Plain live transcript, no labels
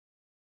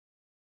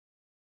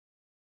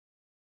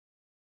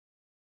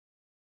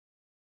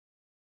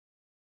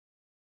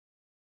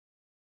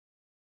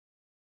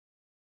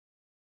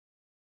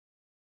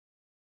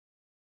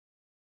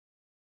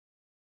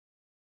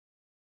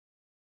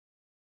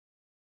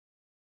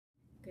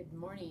Good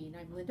morning.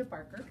 I'm Linda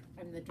Barker.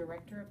 I'm the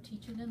Director of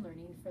Teaching and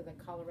Learning for the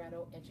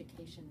Colorado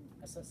Education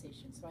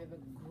Association. So I have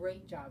a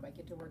great job. I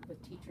get to work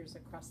with teachers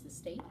across the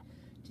state.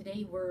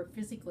 Today we're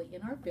physically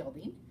in our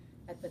building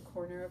at the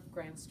corner of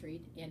Grand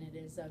Street, and it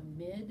is a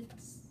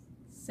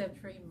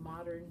mid-century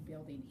modern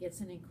building.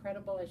 It's an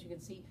incredible, as you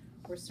can see,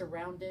 we're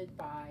surrounded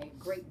by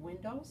great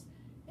windows,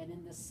 and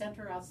in the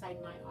center outside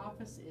my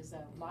office is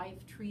a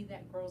live tree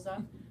that grows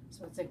up.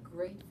 So it's a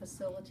great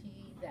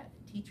facility that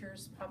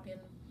teachers pop in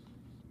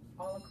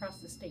all across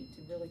the state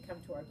to really come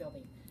to our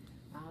building.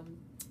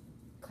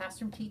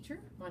 Classroom teacher,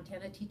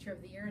 Montana Teacher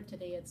of the Year, and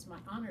today it's my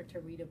honor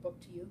to read a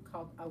book to you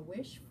called A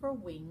Wish for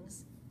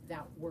Wings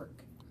That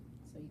Work.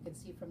 So you can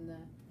see from the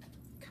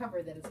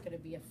cover that it's going to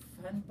be a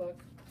fun book.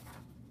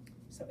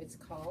 So it's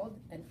called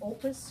An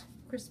Opus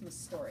Christmas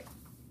Story.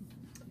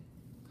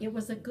 It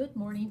was a good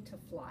morning to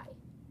fly,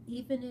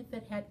 even if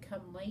it had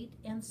come late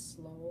and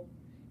slow,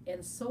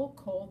 and so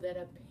cold that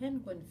a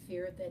penguin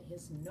feared that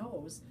his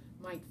nose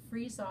might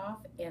freeze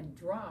off and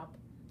drop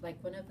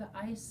like one of the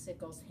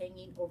icicles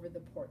hanging over the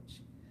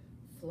porch.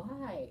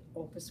 Fly,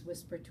 Opus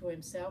whispered to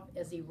himself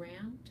as he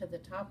ran to the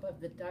top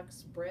of the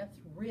Duck's Breath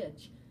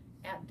Ridge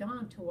at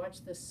dawn to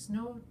watch the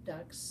snow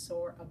ducks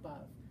soar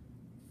above.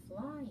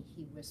 Fly,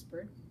 he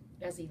whispered,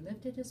 as he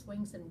lifted his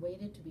wings and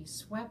waited to be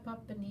swept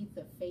up beneath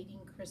the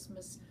fading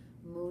Christmas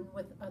moon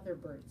with other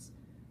birds.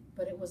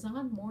 But it was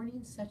on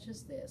mornings such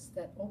as this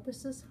that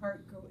Opus's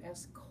heart grew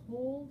as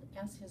cold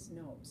as his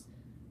nose.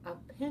 A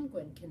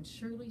penguin can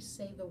surely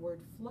say the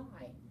word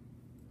fly,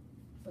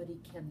 but he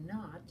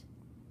cannot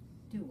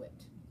do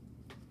it.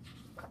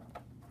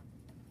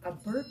 A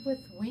bird with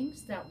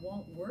wings that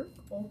won't work,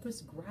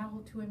 Opus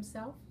growled to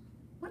himself.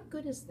 What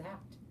good is that?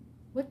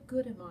 What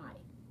good am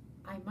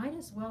I? I might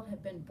as well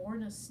have been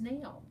born a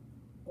snail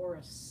or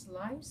a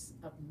slice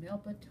of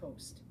Melba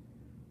toast.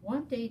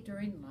 One day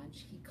during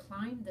lunch, he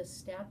climbed the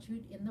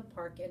statue in the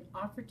park and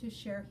offered to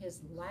share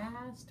his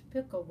last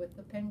pickle with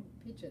the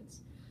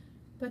pigeons.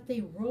 But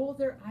they rolled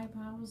their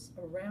eyebrows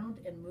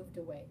around and moved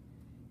away.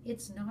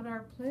 It's not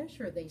our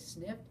pleasure, they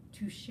sniffed,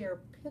 to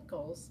share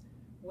pickles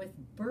with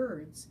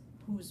birds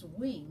whose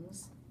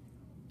wings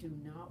do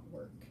not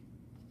work.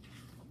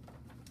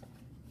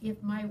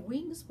 If my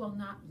wings will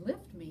not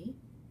lift me,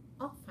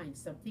 I'll find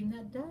something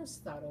that does,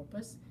 thought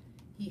Opus.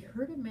 He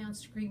heard a man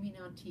screaming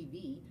on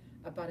TV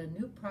about a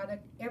new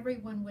product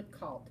everyone would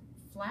call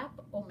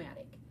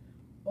Flap-O-Matic.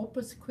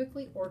 Opus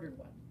quickly ordered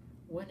one.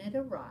 When it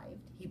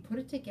arrived, he put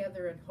it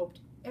together and hoped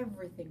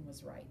everything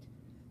was right,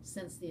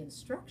 since the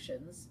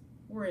instructions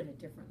were in a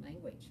different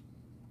language.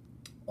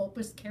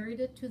 Opus carried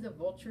it to the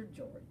Vulture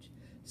George,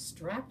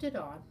 strapped it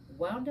on,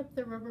 wound up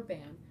the rubber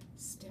band,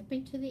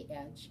 stepping to the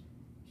edge.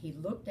 He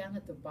looked down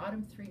at the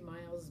bottom 3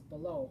 miles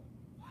below.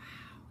 Wow,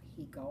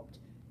 he gulped.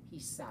 He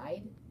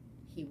sighed.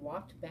 He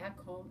walked back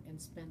home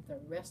and spent the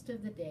rest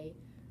of the day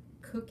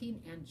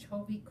cooking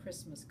anchovy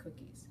Christmas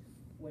cookies,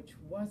 which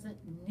wasn't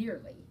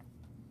nearly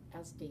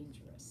as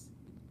dangerous.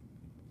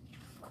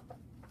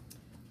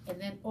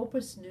 And then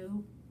Opus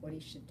knew what he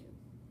should do.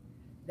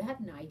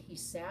 That night he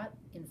sat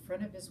in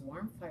front of his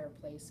warm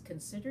fireplace,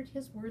 considered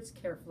his words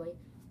carefully,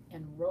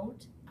 and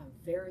wrote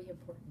a very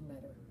important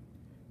letter.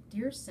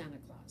 Dear Santa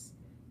Claus,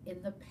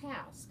 in the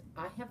past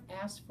I have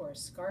asked for a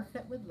scarf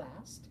that would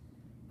last.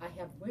 I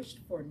have wished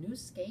for new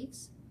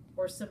skates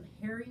or some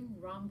herring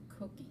rum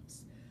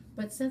cookies.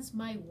 But since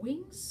my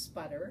wings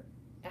sputter,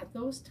 at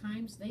those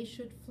times they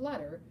should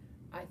flutter,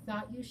 I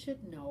thought you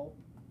should know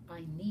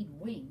I need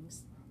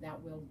wings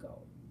that will go.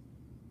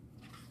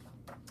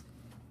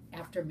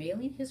 After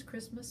mailing his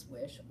Christmas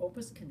wish,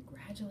 Opus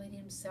congratulated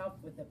himself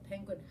with the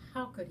penguin.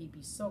 How could he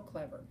be so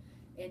clever?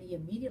 And he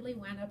immediately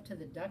went up to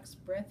the Duck's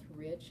Breath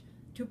Ridge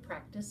to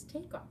practice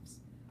takeoffs.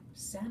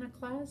 Santa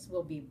Claus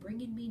will be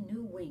bringing me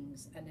new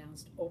wings,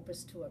 announced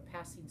Opus to a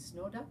passing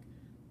snow duck.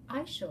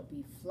 I shall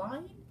be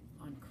flying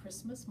on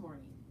Christmas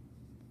morning.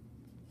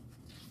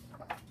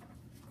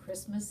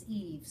 Christmas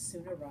Eve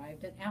soon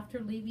arrived, and after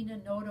leaving a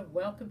note of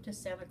welcome to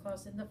Santa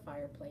Claus in the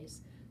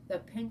fireplace, the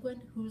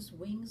penguin whose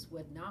wings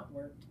would not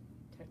work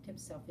tucked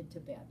himself into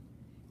bed.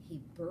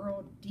 He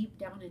burrowed deep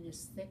down in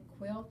his thick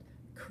quilt,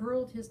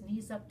 curled his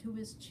knees up to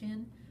his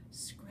chin,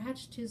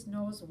 scratched his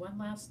nose one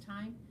last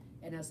time,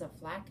 and as a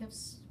flock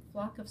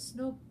of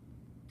snow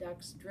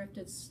ducks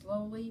drifted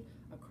slowly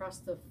across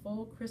the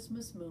full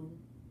Christmas moon,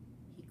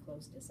 he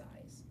closed his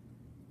eyes.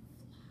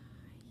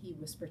 Fly, he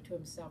whispered to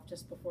himself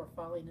just before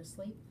falling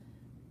asleep.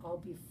 I'll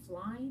be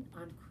flying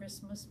on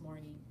Christmas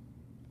morning.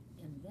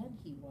 And then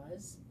he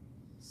was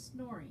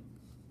snoring.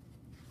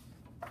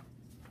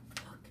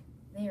 Look,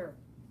 there,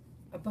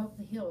 above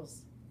the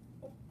hills,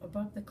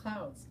 above the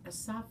clouds, a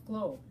soft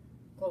glow,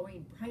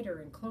 glowing brighter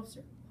and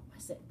closer. What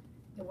was it?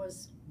 It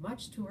was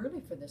much too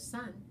early for the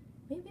sun.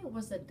 Maybe it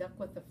was a duck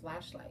with a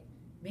flashlight.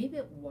 Maybe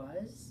it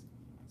was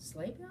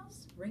sleigh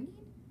bells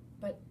ringing?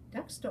 But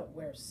ducks don't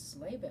wear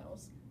sleigh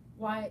bells.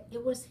 Why,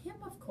 it was him,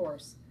 of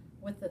course.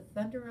 With the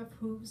thunder of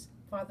hooves,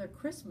 Father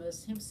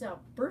Christmas himself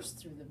burst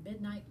through the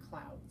midnight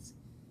clouds.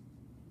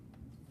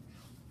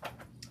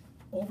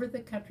 Over the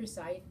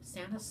countryside,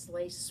 Santa's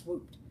sleigh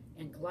swooped.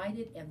 and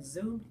glided and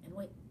zoomed, and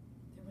wait,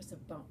 there was a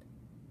bump,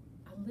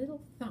 a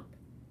little thump,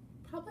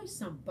 probably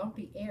some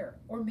bumpy air,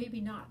 or maybe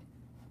not.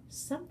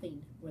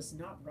 Something was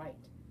not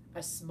right.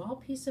 A small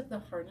piece of the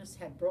harness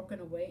had broken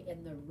away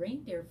and the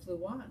reindeer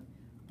flew on,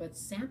 but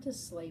Santa's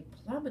sleigh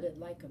plummeted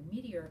like a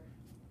meteor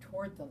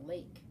toward the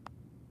lake.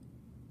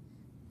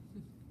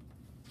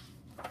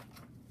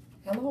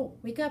 "Hello,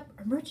 wake up,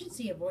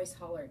 emergency," a voice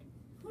hollered.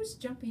 "Who's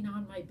jumping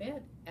on my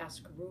bed?"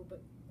 asked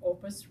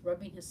Opus,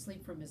 rubbing his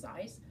sleep from his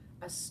eyes.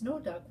 A snow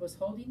duck was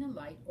holding a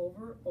light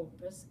over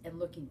Opus and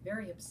looking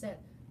very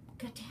upset.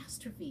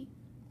 "Catastrophe!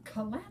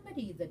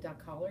 Calamity," the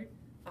duck hollered.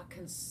 "A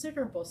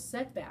considerable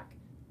setback.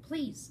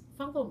 Please,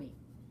 follow me."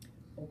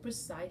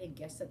 Opus sighed and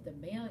guessed that the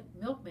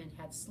milkman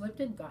had slipped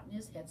and gotten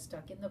his head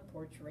stuck in the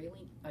porch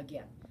railing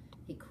again.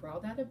 He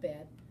crawled out of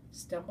bed,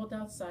 stumbled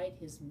outside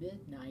his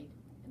midnight,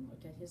 and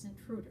looked at his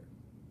intruder.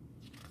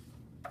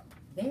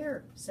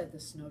 "There," said the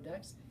snow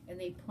ducks, and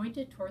they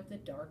pointed toward the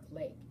dark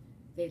lake.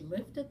 They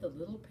lifted the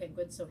little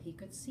penguin so he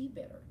could see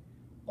better.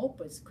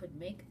 Opus could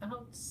make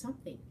out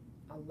something,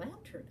 a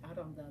lantern out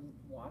on the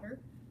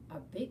water, a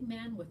big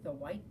man with a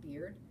white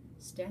beard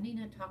standing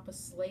atop a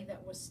sleigh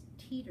that was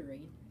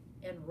teetering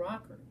and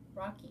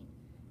rocking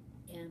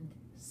and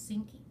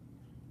sinking.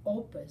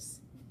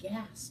 Opus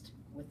gasped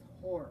with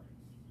horror.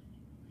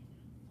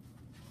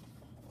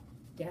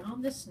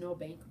 Down the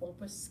snowbank,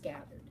 Opus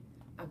scattered,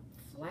 a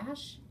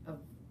flash of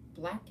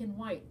black and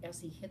white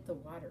as he hit the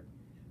water.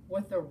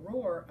 With a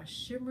roar, a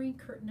shimmering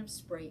curtain of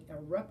spray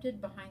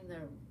erupted behind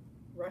the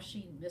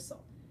rushing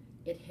missile.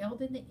 It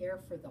held in the air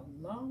for the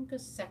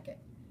longest second,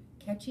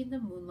 catching the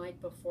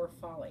moonlight before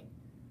falling.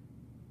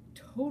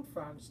 Toad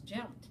frogs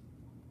jumped,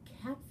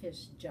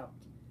 catfish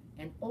jumped,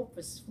 and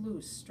Opus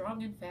flew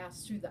strong and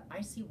fast through the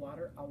icy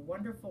water, a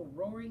wonderful,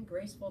 roaring,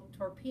 graceful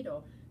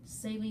torpedo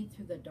sailing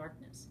through the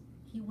darkness.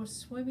 He was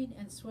swimming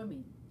and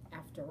swimming.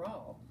 After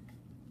all,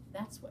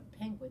 that's what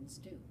penguins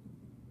do.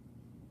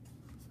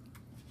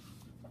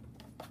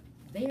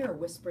 "There,"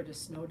 whispered a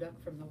snow duck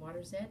from the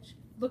water's edge.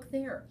 "Look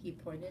there," he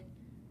pointed,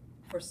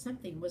 for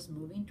something was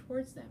moving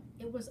towards them.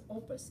 It was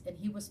Opus, and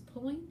he was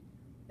pulling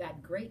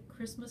that great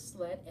Christmas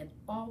sled and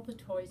all the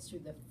toys through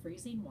the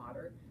freezing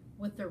water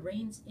with the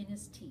reins in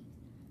his teeth.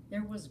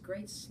 There was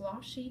great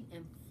sloshing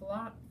and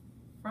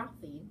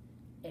frothing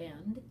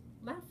and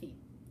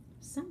laughing.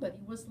 Somebody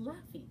was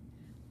laughing.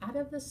 Out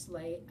of the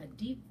sleigh, a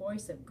deep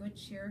voice of good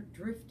cheer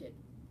drifted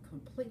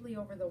completely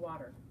over the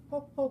water.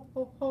 "Ho, ho,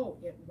 ho, ho,"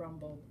 it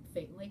rumbled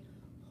faintly.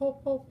 "Ho,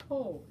 ho,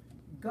 ho,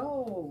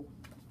 go!"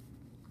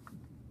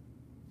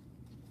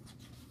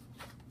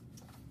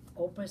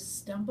 Opus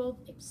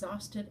stumbled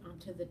exhausted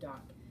onto the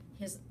dock.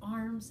 His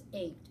arms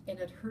ached and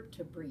it hurt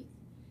to breathe.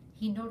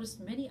 He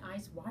noticed many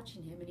eyes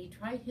watching him, and he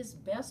tried his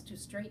best to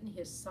straighten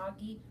his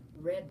soggy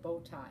red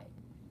bow tie.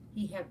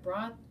 He had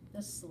brought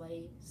the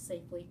sleigh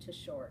safely to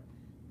shore.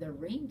 The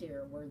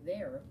reindeer were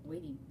there,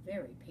 waiting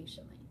very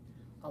patiently.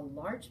 A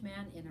large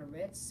man in a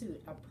red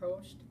suit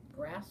approached,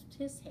 grasped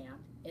his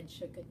hand, and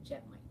shook it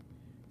gently.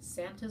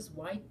 Santa's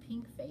wide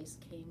pink face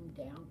came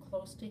down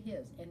close to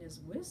his, and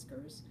his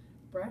whiskers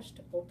brushed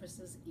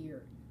Opus's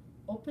ear.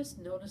 Opus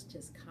noticed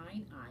his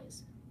kind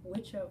eyes,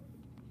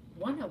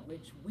 one of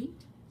which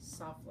winked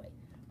softly.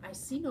 "I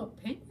see no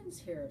penguins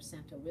here,"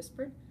 Santa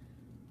whispered,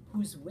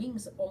 "whose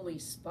wings only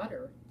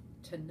sputter.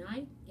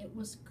 Tonight it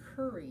was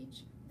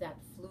courage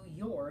that flew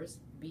yours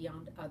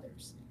beyond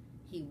others."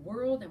 He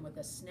whirled, and with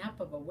a snap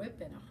of a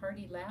whip and a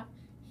hearty laugh,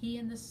 he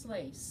and the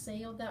sleigh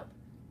sailed up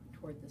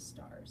toward the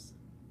stars.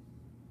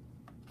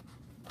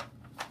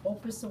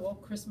 Opus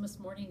awoke Christmas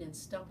morning and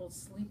stumbled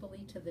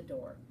sleepily to the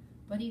door,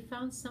 but he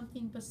found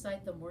something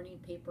beside the morning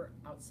paper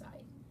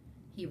outside.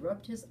 He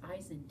rubbed his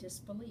eyes in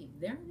disbelief.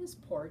 There on his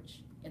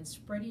porch, and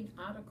spreading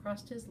out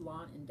across his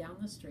lawn and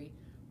down the street,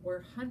 were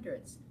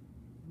hundreds,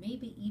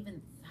 maybe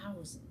even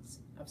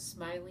thousands, of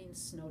smiling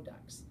snow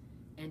ducks,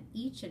 and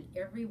each and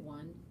every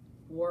one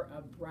wore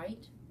a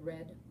bright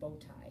red bow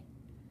tie.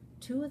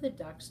 Two of the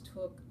ducks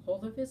took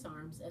hold of his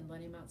arms and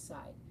led him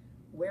outside,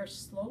 where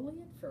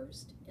slowly at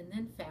first, and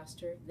then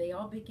faster, they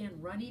all began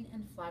running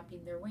and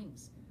flapping their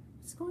wings.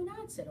 "What's going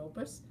on?" said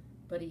Opus,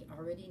 but he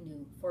already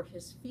knew, for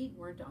his feet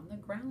weren't on the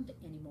ground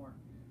anymore.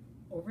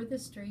 Over the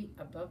street,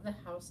 above the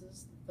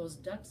houses, those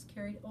ducks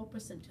carried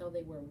Opus until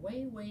they were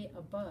way, way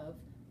above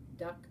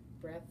Duck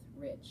Breath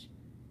Ridge.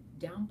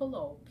 Down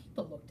below,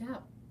 people looked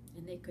up,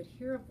 and they could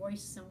hear a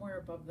voice somewhere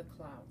above the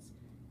clouds.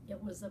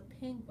 It was a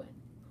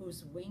penguin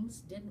whose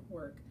wings didn't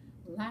work,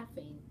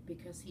 laughing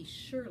because he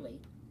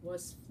surely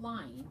was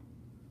flying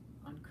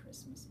on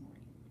Christmas morning.